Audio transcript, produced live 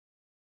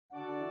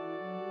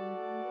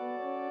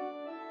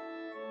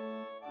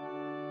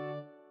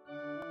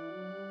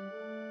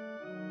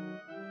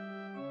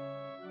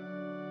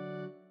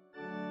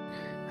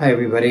Hi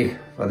everybody,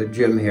 Father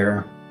Jim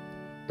here,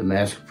 the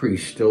masked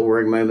priest, still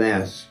wearing my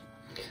mask,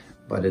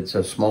 but it's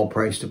a small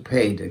price to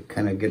pay to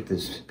kind of get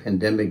this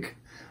pandemic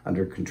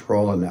under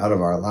control and out of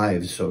our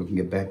lives so we can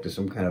get back to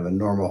some kind of a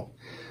normal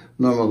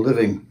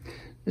living.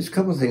 There's a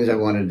couple of things I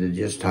wanted to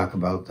just talk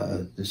about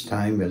this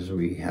time as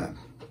we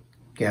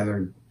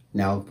gathered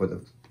now for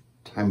the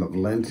time of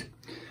Lent.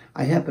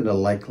 I happen to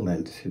like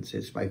Lent.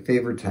 It's my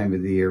favorite time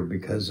of the year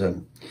because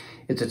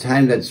it's a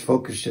time that's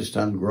focused just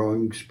on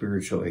growing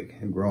spiritually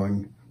and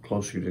growing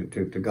closer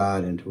to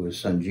God and to his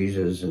son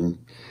Jesus, and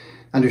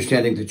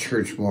understanding the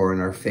church more and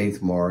our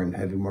faith more and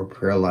having more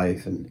prayer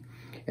life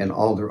and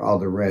all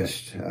the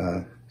rest.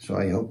 So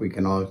I hope we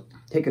can all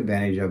take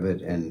advantage of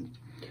it and,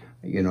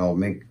 you know,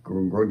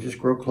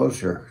 grow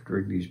closer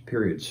during these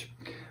periods.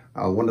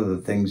 One of the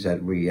things that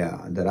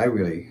I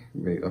really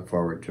look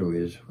forward to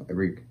is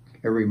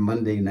every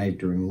Monday night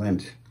during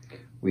Lent,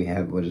 we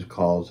have what is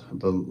called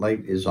The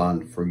Light is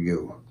On for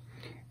You.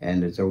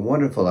 And it's a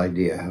wonderful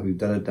idea. We've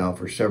done it now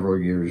for several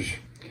years,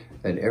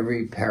 that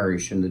every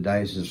parish in the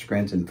Diocese of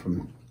Scranton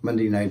from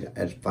Monday night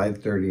at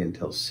 5:30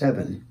 until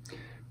 7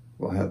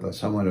 will have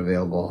someone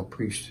available, a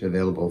priest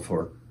available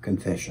for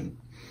confession.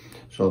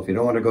 So if you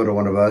don't want to go to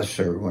one of us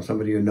or want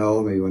somebody you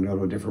know, maybe you want to go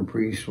to a different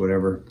priest,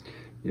 whatever,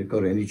 you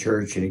go to any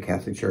church, any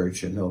Catholic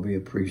church, and there'll be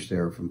a priest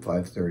there from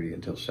 5:30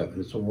 until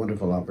 7. It's a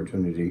wonderful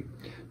opportunity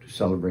to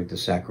celebrate the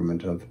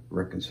sacrament of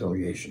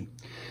reconciliation.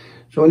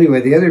 So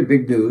anyway, the other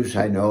big news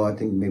I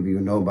think maybe you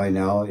know by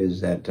now,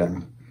 is that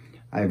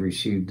I've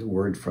received the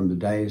word from the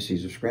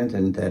Diocese of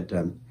Scranton that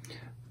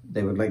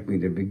they would like me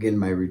to begin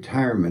my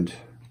retirement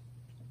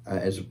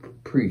as a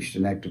priest,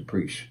 an active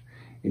priest,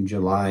 in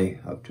July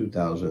of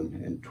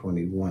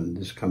 2021,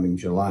 this coming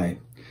July.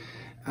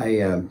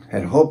 I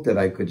had hoped that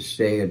I could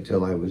stay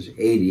until I was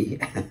 80,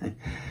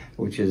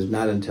 which is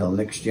not until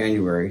next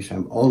January, so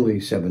I'm only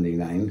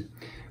 79.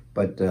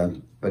 But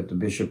the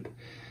bishop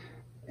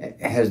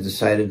has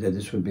decided that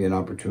this would be an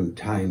opportune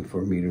time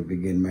for me to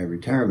begin my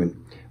retirement.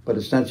 But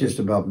it's not just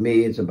about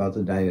me, it's about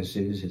the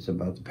diocese, it's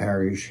about the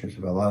parish, it's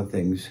about a lot of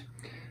things.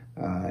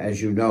 As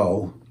you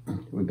know,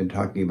 we've been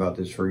talking about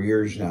this for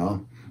years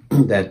now,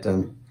 that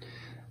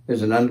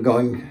there's an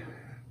ongoing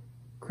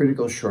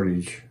critical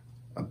shortage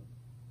of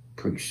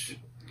priests.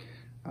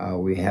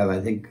 We have,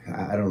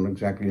 I don't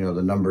exactly know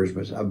the numbers,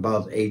 but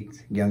about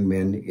 8 young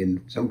men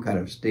in some kind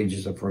of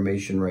stages of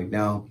formation right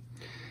now.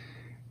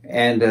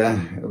 And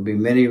there'll be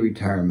many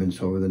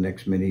retirements over the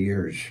next many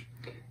years.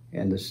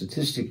 And the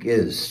statistic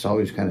is, it's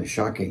always kind of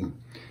shocking,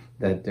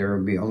 that there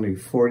will be only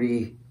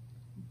 40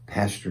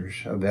 pastors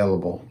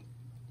available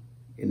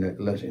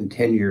in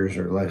 10 years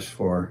or less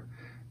for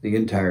the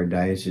entire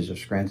Diocese of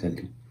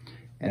Scranton.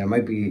 And it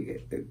might be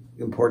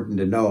important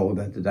to know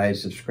that the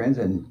Diocese of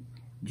Scranton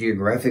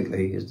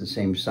geographically is the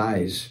same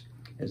size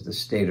as the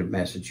state of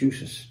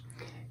Massachusetts.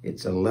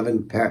 It's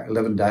 11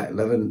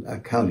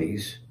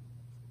 counties,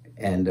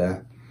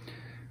 and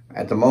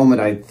at the moment,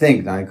 I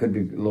think, now I could be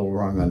a little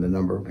wrong on the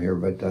number here,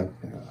 but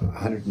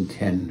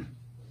 110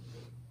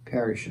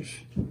 parishes.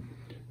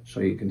 So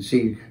you can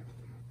see,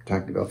 we're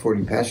talking about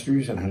 40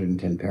 pastors and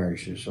 110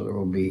 parishes. So there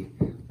will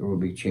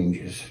be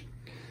changes.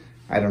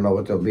 I don't know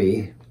what they'll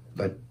be,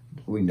 but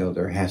we know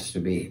there has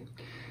to be.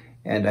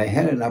 And I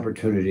had an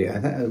opportunity,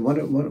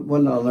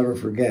 one I'll never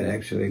forget,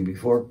 actually,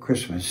 before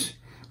Christmas,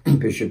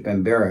 Bishop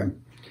Bambera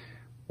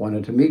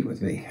wanted to meet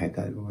with me. I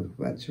thought, well,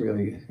 that's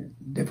really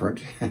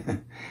different.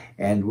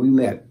 And we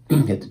met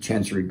at the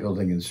Chancery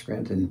Building in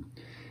Scranton.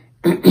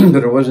 But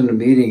it wasn't a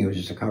meeting, it was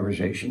just a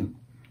conversation,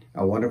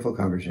 a wonderful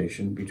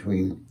conversation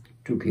between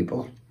two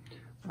people.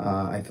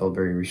 I felt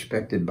very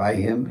respected by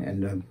him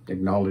and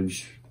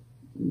acknowledged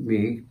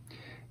me.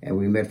 And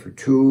we met for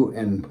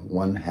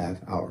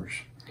 2.5 hours,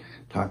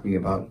 talking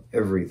about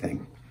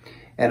everything.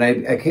 And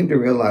I came to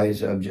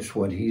realize of just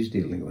what he's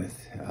dealing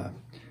with.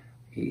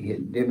 He's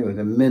dealing with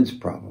immense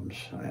problems.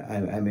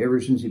 Ever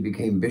since he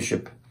became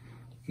bishop,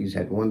 he's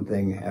had one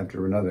thing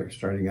after another,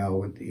 starting out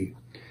with the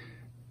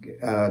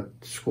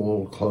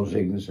school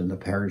closings and the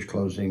parish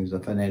closings, the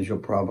financial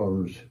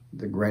problems,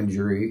 the grand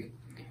jury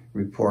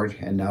report,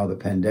 and now the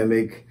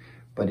pandemic.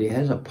 But he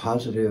has a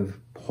positive,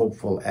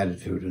 hopeful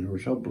attitude, and we're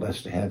so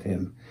blessed to have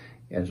him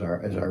as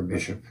our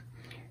bishop.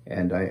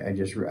 And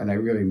I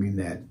really mean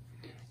that.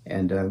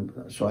 And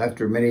so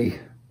after many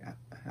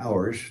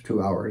hours,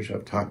 2 hours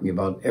of talking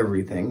about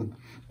everything,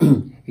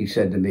 he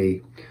said to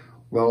me,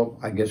 well,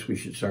 I guess we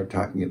should start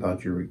talking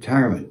about your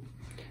retirement.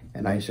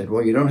 And I said,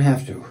 well, you don't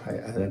have to.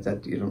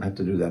 You don't have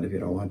to do that if you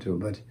don't want to.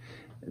 But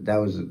that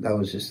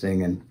was his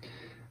thing. And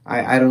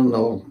I don't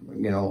know,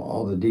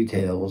 all the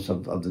details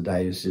of the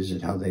diocese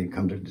and how they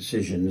come to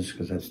decisions,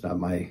 because that's not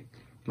my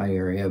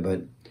area.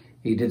 But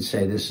he did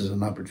say this is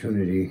an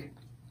opportunity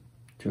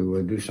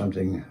to do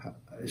something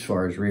as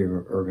far as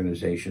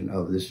reorganization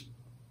of this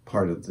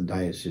part of the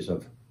Diocese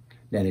of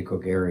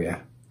Nanticoke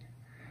area.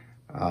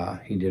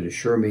 He did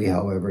assure me,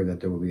 however, that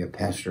there will be a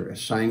pastor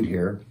assigned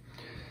here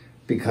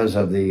because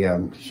of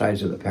the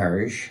size of the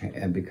parish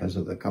and because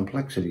of the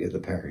complexity of the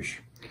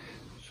parish.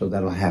 So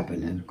that'll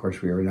happen. And of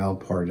course, we are now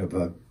part of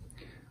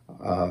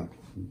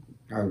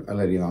Our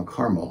Lady of Mount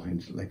Carmel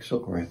in Lake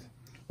Silkworth,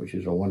 which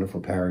is a wonderful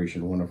parish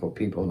and wonderful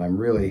people. And I'm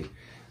really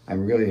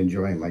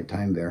enjoying my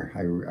time there.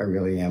 I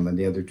really am. And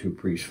the other two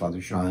priests,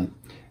 Father Sean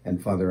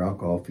and Father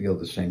Alcohol, feel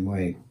the same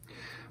way.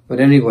 But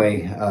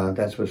anyway,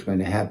 that's what's going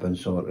to happen.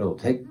 So it'll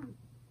take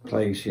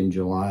place in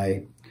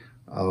July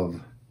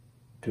of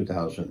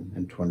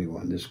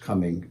 2021, this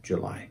coming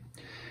July.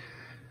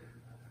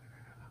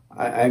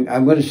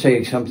 I'm going to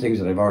say some things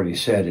that I've already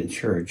said in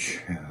church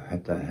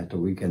at the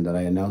weekend that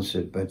I announced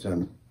it, but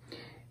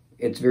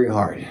it's very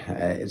hard.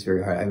 It's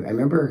very hard. I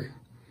remember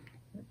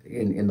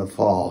in the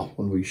fall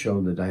when we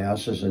showed the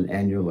Diocesan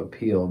Annual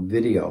Appeal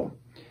video,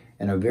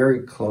 and a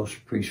very close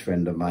priest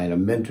friend of mine, a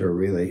mentor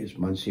really, is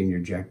Monsignor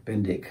Jack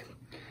Bendick,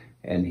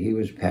 and he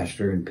was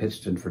pastor in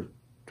Pittston for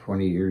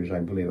 20 years, I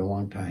believe, a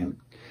long time.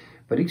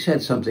 But he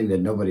said something that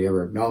nobody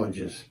ever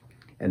acknowledges,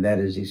 and that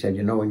is, he said,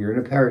 you know, when you're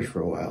in a parish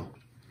for a while,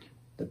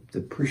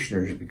 the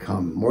parishioners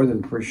become, more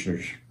than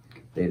parishioners,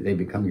 they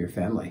become your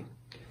family.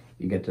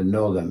 You get to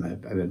know them.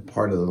 I've been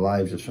part of the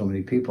lives of so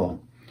many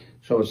people.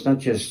 So it's not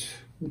just,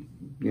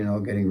 you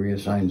know, getting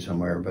reassigned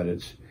somewhere, but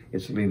it's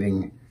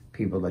leaving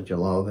people that you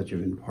love, that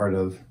you've been part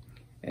of,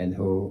 and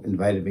who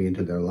invited me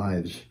into their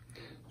lives.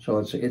 So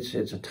it's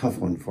a tough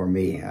one for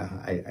me.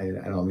 I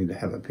don't mean to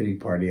have a pity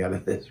party out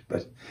of this,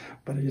 but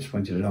I just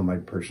want you to know my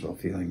personal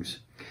feelings.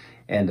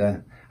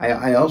 And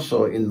I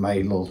also, in my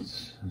little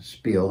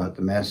spiel at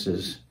the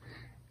masses,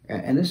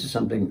 and this is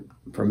something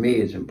for me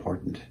is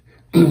important.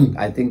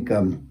 I think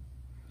I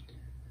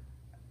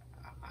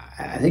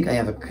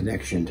have a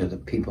connection to the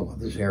people of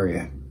this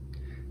area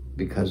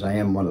because I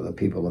am one of the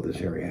people of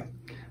this area.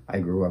 I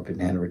grew up in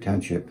Hanover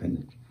Township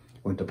and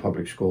went to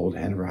public school, to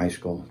Hanover High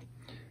School.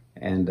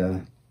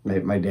 And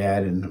my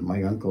dad and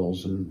my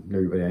uncles and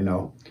everybody I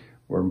know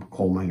were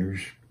coal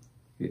miners.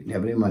 We didn't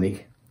have any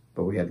money,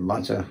 but we had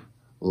lots of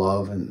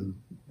love and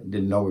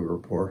didn't know we were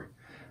poor.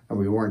 And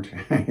we weren't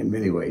in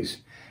many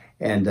ways.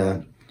 And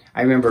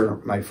I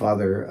remember my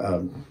father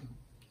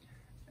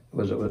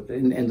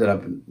ended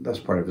up, that's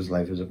part of his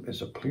life,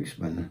 as a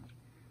policeman.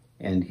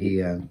 And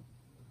he,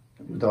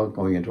 without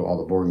going into all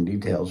the boring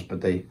details,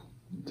 but the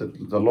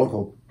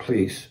local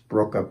police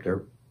broke up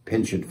their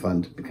pension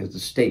fund because the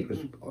state was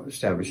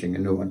establishing a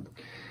new one.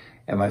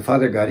 And my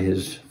father got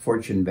his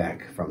fortune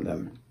back from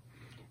them,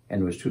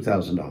 and it was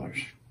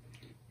 $2,000.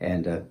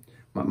 And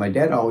my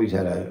dad always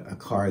had a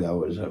car that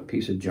was a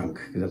piece of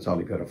junk, because that's all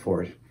he could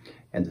afford.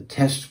 And the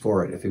test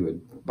for it, if he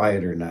would buy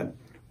it or not,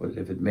 was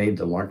if it made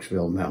the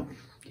Larksville amount,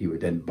 he would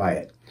then buy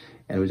it.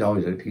 And it was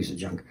always a piece of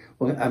junk.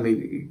 Well, I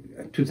mean,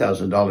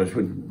 $2,000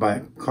 wouldn't buy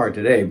a car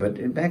today,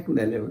 but back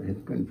then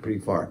it went pretty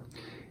far.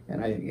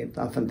 And I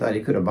often thought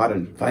he could have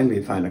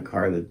finally find a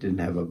car that didn't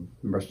have a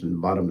rust in the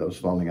bottom that was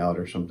falling out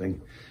or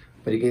something.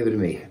 But he gave it to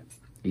me.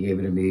 He gave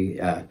it to me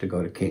to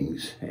go to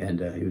King's, and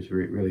he was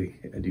really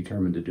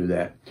determined to do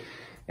that.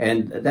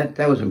 And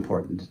that was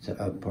important,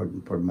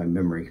 part of my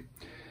memory.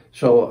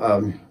 So,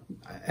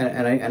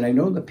 and I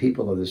know the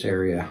people of this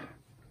area,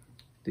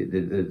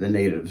 the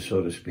natives,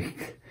 so to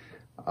speak,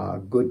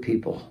 good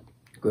people,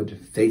 good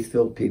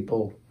faith-filled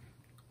people,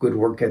 good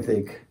work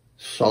ethic,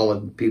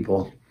 solid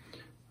people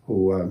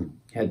who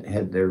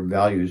had their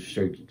values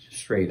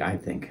straight, I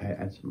think.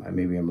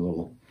 Maybe I'm a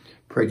little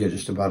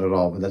prejudiced about it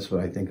all, but that's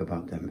what I think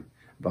about them,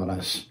 about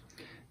us.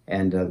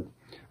 And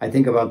I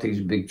think about these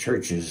big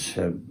churches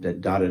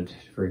that dotted,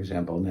 for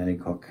example,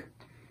 Nanticoke.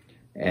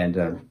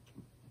 And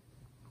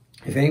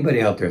if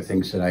anybody out there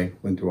thinks that I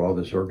went through all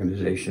this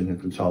organization and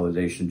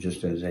consolidation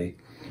just as a,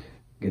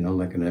 you know,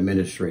 like an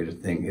administrative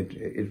thing,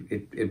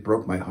 it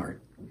broke my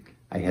heart.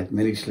 I had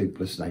many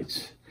sleepless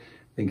nights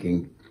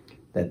thinking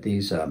that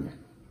these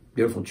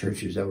beautiful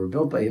churches that were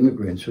built by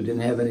immigrants who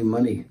didn't have any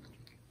money,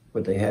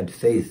 but they had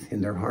faith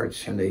in their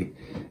hearts, and they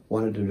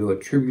wanted to do a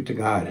tribute to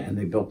God, and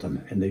they built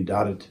them, and they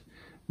dotted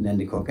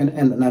Nanticoke,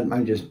 and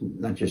not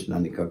just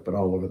Nanticoke, but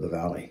all over the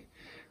valley.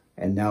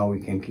 And now we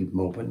can't keep them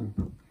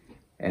open.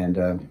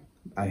 And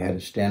I had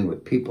to stand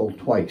with people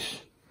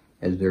twice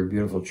as their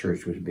beautiful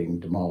church was being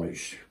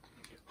demolished.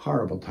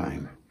 Horrible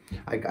time.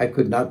 I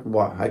could not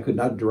walk. I could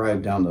not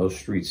drive down those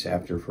streets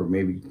for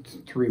maybe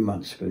 3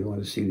 months because I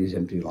want to see these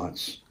empty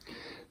lots.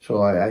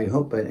 So I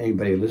hope that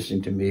anybody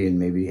listening to me, and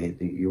maybe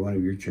one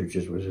of your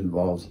churches was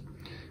involved,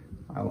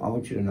 I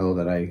want you to know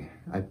that I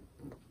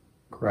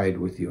cried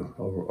with you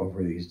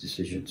over these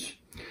decisions.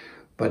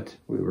 But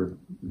we were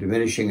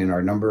diminishing in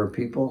our number of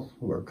people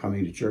who are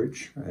coming to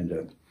church,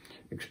 and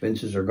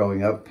expenses are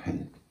going up,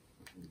 and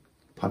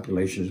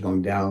population is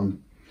going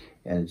down,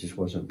 and it just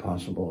wasn't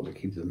possible to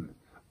keep them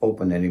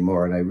open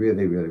anymore. And I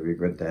really, really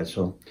regret that.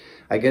 So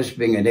I guess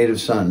being a native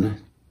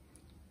son,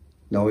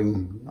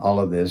 knowing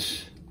all of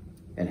this,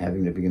 and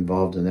having to be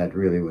involved in that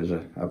really was a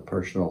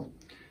personal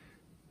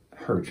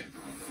hurt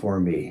for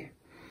me.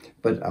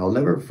 But I'll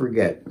never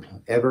forget,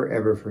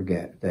 ever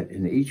forget, that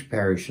in each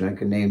parish, and I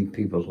can name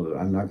people,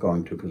 I'm not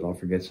going to because I'll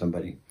forget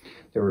somebody,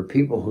 there were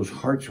people whose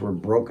hearts were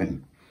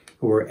broken,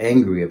 who were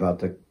angry about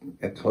the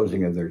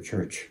closing of their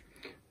church.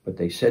 But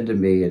they said to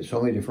me in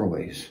so many different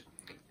ways,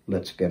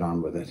 let's get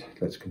on with it.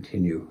 Let's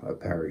continue a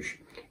parish.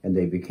 And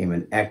they became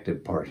an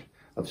active part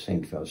of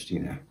St.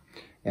 Faustina.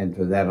 And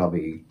for that, I'll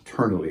be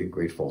eternally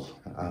grateful.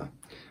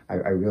 I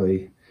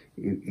really,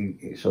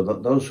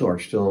 those who are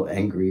still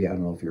angry, I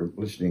don't know if you're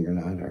listening or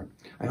not, or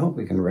I hope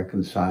we can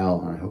reconcile,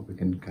 and I hope we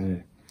can kind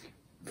of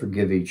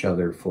forgive each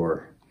other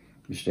for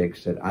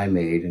mistakes that I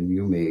made and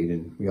you made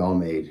and we all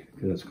made,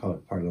 because that's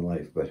called part of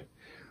life. But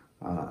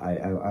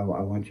I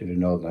want you to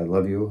know that I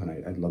love you, and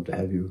I'd love to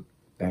have you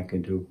back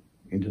into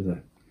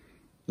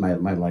my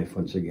life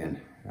once again.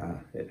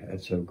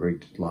 It's a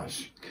great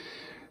loss.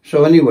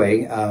 So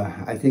anyway,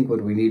 I think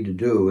what we need to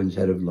do,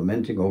 instead of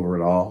lamenting over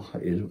it all,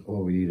 is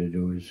what we need to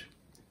do is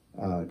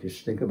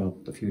just think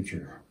about the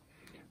future.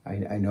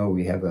 I know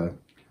we have a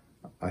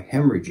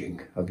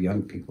hemorrhaging of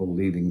young people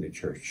leaving the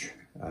church,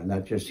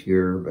 not just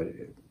here, but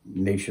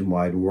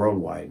nationwide,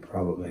 worldwide,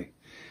 probably.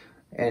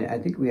 And I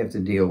think we have to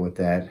deal with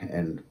that.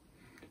 And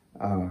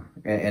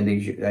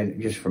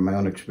just from my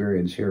own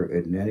experience here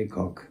at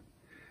Nanticoke,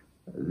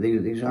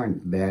 these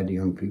aren't bad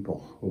young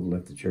people who've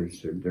left the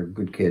church. They're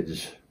good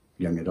kids,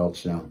 young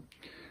adults now,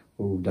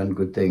 who've done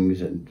good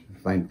things and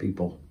find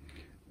people,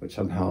 but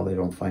somehow they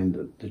don't find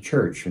the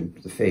church and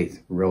the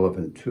faith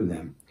relevant to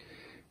them.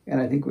 And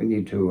I think we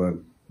need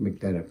to make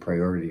that a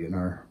priority in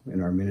our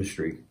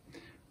ministry.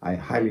 I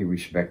highly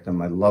respect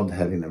them. I loved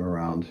having them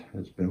around.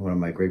 It's been one of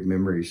my great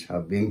memories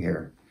of being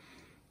here.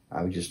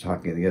 I was just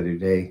talking the other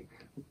day,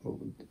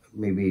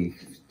 maybe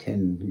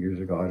 10 years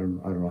ago, I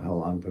don't know how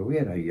long, but we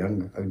had a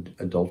young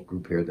adult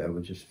group here that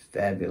was just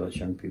fabulous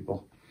young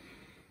people.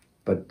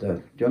 But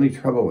the only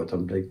trouble with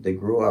them, they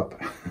grew up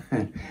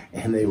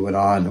and they went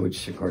on,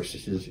 which of course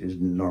is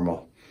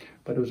normal.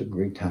 But it was a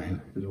great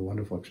time. It was a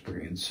wonderful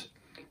experience.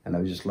 And I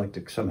would just like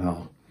to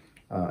somehow,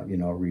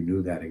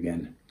 renew that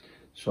again.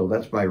 So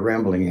that's my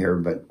rambling here,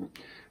 but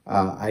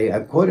I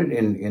quoted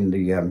in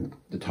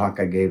the talk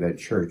I gave at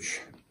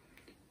church,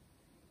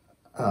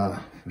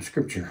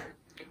 scripture.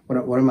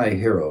 One of my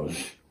heroes,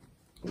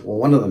 well,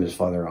 one of them is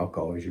Father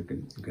Alco, as you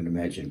can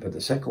imagine, but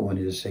the second one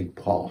is St.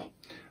 Paul.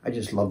 I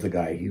just love the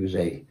guy. He was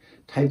a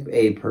type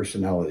A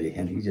personality,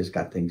 and he just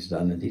got things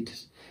done, and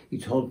he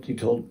told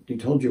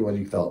you what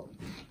he felt.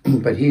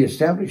 But he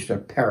established a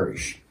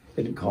parish.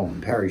 They didn't call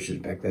them parishes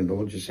back then, but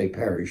we'll just say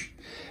parish,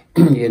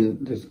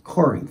 in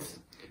Corinth.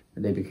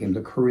 And they became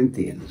the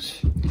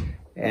Corinthians.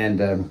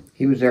 And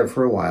he was there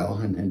for a while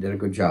and did a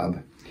good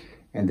job.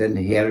 And then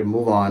he had to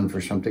move on for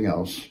something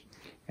else.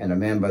 And a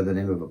man by the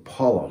name of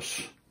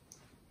Apollos,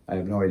 I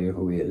have no idea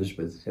who he is,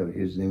 but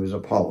his name was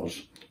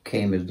Apollos,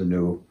 came as the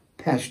new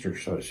pastor,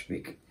 so to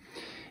speak.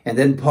 And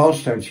then Paul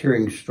starts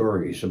hearing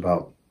stories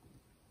about,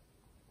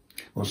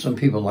 well, some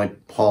people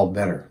like Paul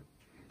better,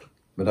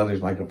 but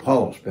others like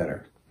Apollos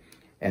better.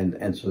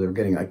 And so they're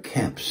getting like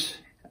camps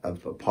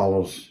of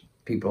Apollos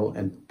people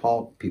and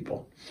Paul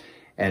people.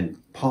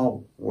 And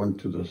Paul went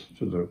to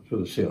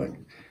the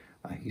ceiling.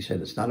 He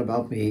said, it's not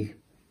about me,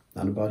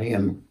 not about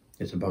him.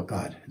 It's about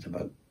God. It's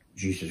about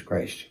Jesus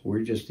Christ.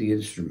 We're just the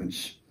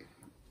instruments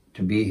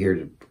to be here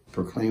to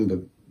proclaim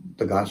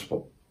the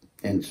gospel.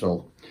 And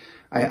so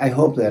I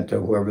hope that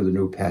whoever the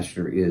new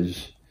pastor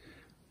is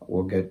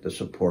will get the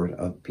support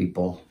of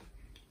people.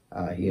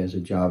 He has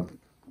a job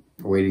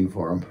waiting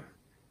for him,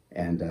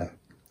 and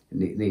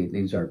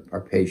needs our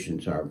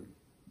patience, our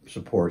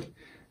support,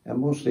 and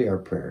mostly our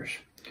prayers,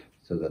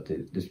 so that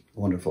this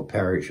wonderful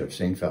parish of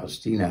St.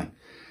 Faustina,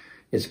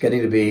 it's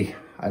getting to be,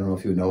 I don't know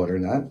if you know it or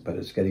not, but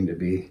it's getting to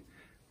be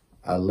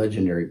a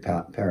legendary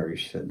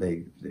parish.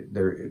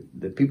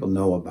 The people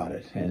know about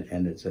it,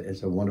 and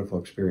it's a wonderful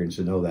experience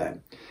to know that.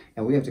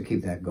 And we have to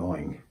keep that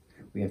going.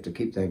 We have to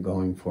keep that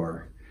going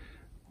for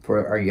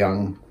our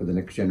young, for the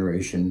next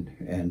generation,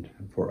 and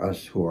for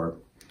us who are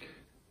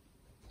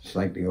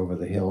slightly over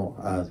the hill.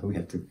 We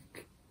have to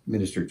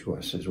minister to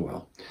us as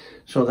well.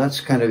 So that's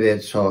kind of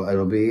it. So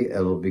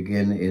it'll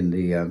begin in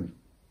the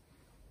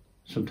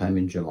sometime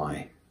in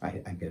July,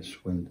 I guess,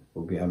 when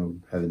I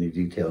don't have any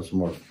details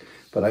more,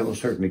 but I will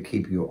certainly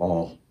keep you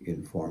all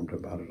informed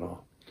about it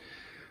all.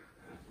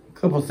 A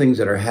couple of things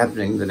that are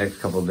happening the next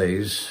couple of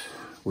days,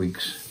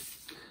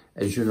 weeks.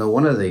 As you know,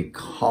 one of the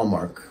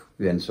hallmark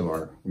events of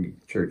our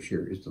church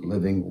here is the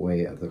Living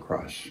Way of the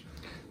Cross.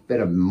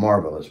 Been a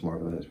marvelous.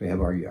 We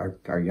have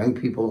our young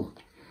people,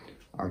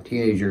 our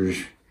teenagers,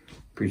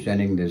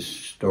 presenting this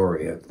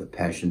story of the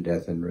passion,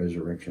 death, and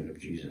resurrection of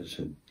Jesus,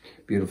 and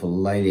beautiful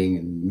lighting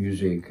and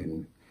music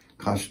and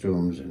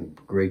costumes and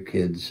great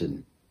kids,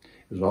 and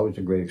it was always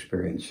a great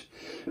experience.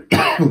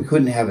 We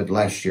couldn't have it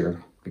last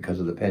year because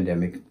of the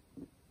pandemic,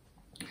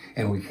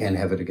 and we can't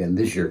have it again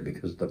this year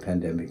because of the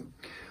pandemic.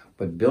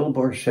 But Bill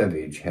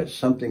Borsevich has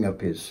something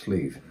up his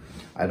sleeve.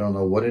 I don't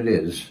know what it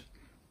is.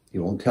 He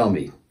won't tell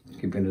me.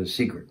 Keeping it a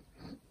secret,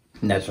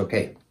 and that's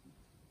okay.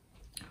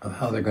 Of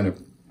how they're going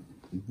to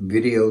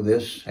video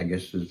this, I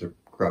guess is the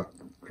correct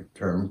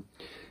term,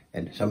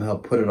 and somehow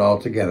put it all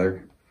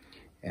together.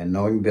 And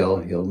knowing Bill,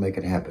 he'll make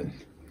it happen.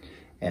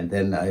 And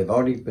then I've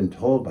already been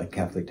told by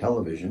Catholic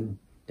television,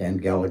 Dan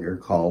Gallagher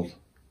called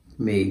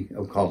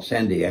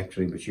Sandy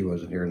actually, but she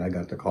wasn't here, and I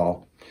got the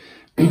call,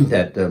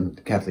 that the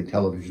Catholic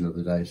television of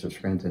the Diocese of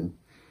Scranton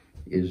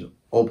is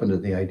open to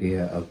the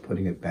idea of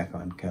putting it back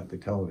on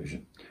Catholic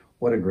television.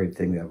 What a great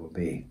thing that will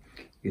be.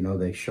 You know,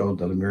 they showed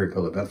the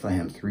miracle of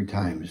Bethlehem 3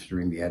 times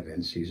during the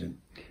Advent season,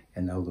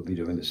 and now they'll be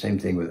doing the same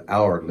thing with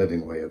our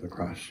Living Way of the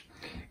Cross.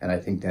 And I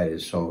think that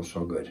is so,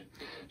 so good.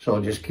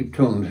 So just keep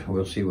tuned.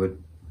 We'll see what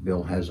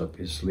Bill has up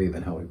his sleeve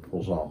and how he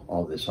pulls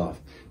all this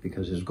off,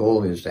 because his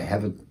goal is to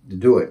have it, to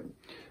do it,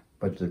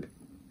 but to,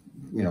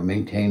 you know,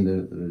 maintain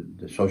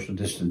the social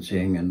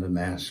distancing and the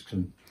masks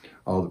and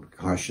all the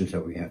precautions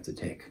that we have to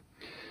take.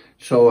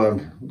 So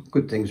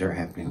good things are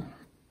happening.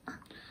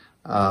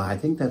 I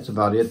think that's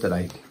about it that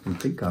I can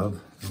think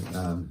of.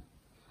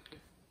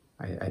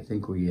 I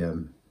think we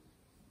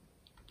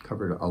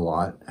covered a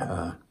lot.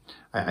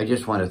 I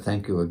just want to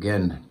thank you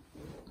again.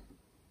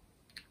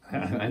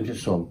 I'm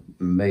just so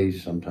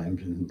amazed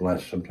sometimes and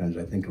blessed sometimes.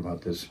 I think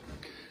about this.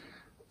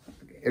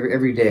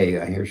 Every day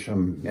I hear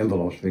some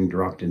envelopes being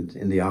dropped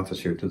in the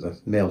office here to the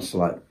mail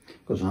slot.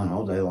 It goes on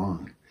all day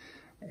long.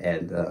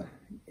 And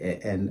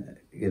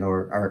you know,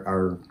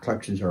 our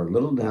collections are a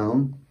little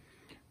down,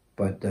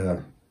 but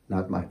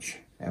not much.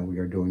 And we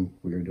are doing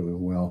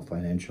well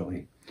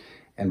financially.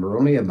 And we're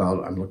only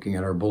about, I'm looking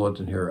at our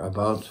bulletin here,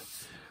 about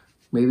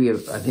maybe, I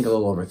think, a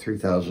little over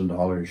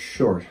 $3,000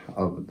 short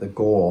of the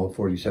goal of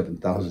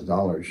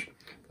 $47,000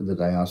 for the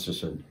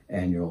diocesan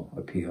annual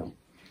appeal.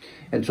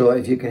 And so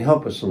if you can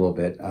help us a little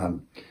bit,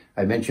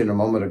 I mentioned a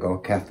moment ago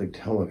Catholic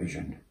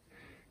television,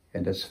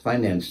 and that's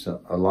financed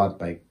a lot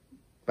by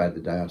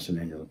the diocesan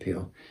annual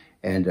appeal.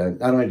 And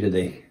not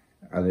only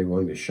are they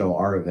willing to show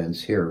our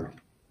events here,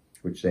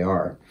 which they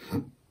are,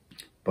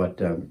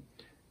 but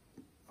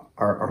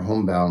our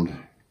homebound,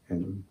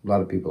 and a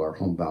lot of people are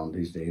homebound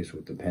these days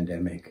with the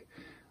pandemic.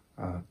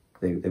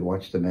 They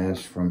watch the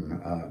Mass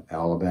from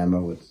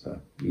Alabama with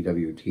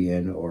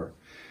EWTN, or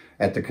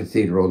at the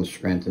Cathedral in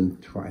Scranton.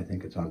 I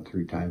think it's on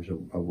 3 times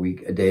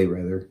a day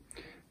rather.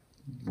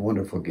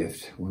 Wonderful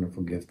gift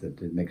that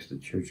it makes the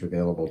church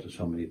available to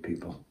so many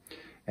people.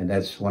 And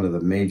that's one of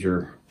their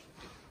major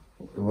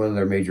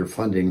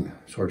funding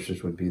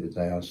sources would be the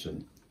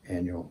diocesan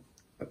annual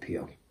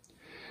appeal.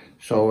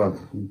 So,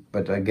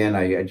 but again,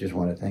 I just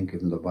want to thank you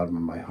from the bottom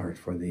of my heart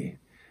for the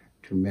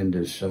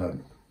tremendous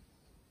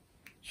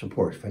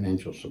support,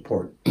 financial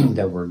support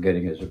that we're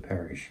getting as a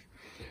parish.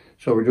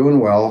 So we're doing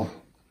well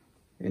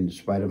in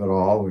spite of it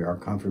all. Our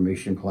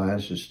confirmation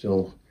class is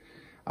still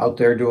out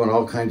there doing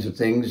all kinds of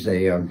things.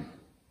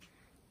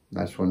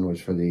 Last one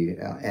was for the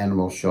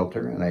animal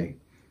shelter, and I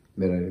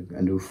met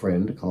a new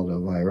friend called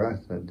Elvira,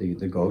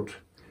 the goat,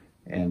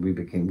 and we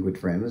became good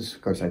friends.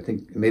 Of course, I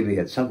think maybe it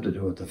had something to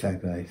do with the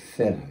fact that I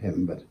fed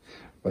him,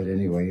 but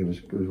anyway, it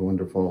was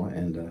wonderful,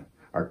 and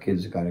our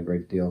kids got a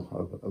great deal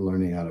of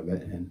learning out of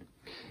it, and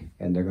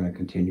they're going to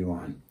continue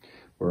on.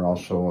 We're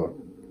also,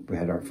 we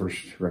had our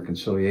first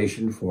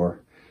reconciliation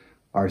for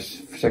our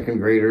 2nd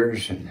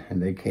graders,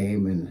 and they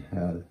came,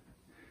 and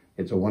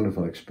it's a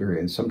wonderful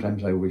experience.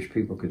 Sometimes I wish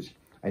people could,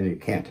 I know you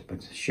can't,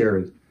 but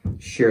share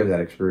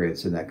that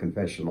experience in that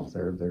confessional.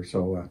 They're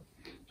so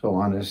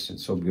honest and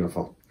so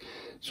beautiful.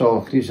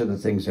 So these are the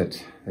things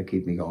that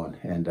keep me going.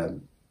 And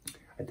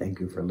I thank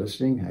you for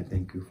listening. I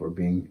thank you for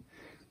being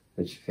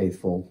such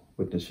faithful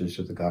witnesses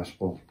of the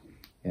gospel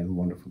and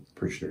wonderful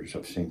parishioners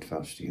of St.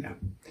 Faustina.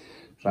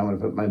 So I'm going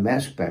to put my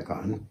mask back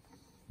on.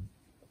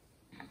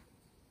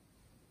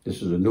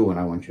 This is a new one,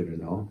 I want you to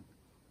know.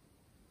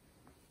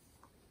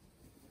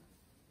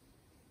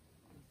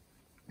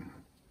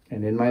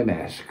 And in my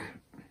mask,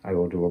 I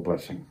will do a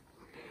blessing.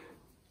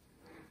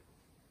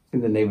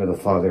 In the name of the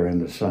Father, and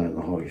the Son, and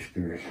the Holy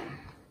Spirit.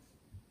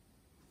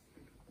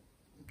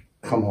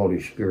 Come,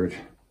 Holy Spirit,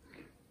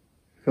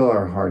 fill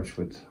our hearts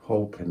with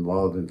hope and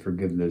love and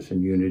forgiveness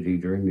and unity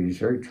during these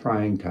very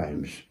trying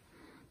times.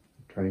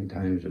 Trying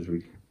times as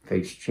we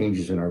face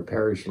changes in our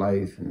parish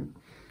life and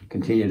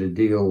continue to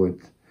deal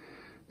with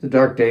the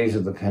dark days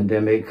of the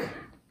pandemic.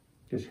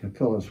 Just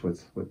fill us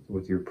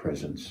with your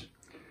presence.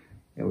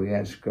 And we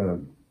ask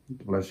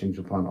blessings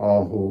upon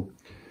all who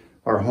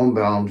are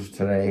homebound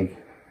today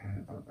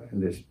in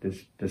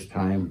this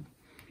time,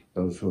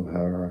 those who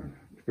are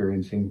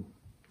experiencing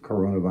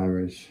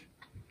coronavirus,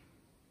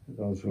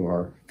 those who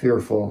are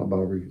fearful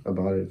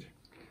about it.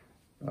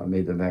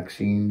 May the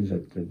vaccines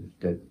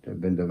that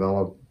have been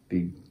developed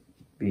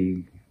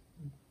be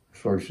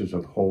sources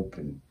of hope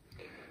and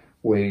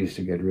ways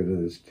to get rid of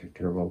this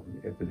terrible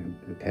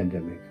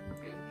pandemic.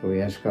 So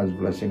we ask God's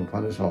blessing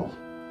upon us all.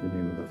 In the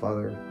name of the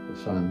Father,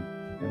 the Son,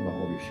 and the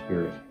Holy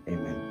Spirit.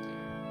 Amen.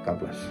 God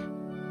bless.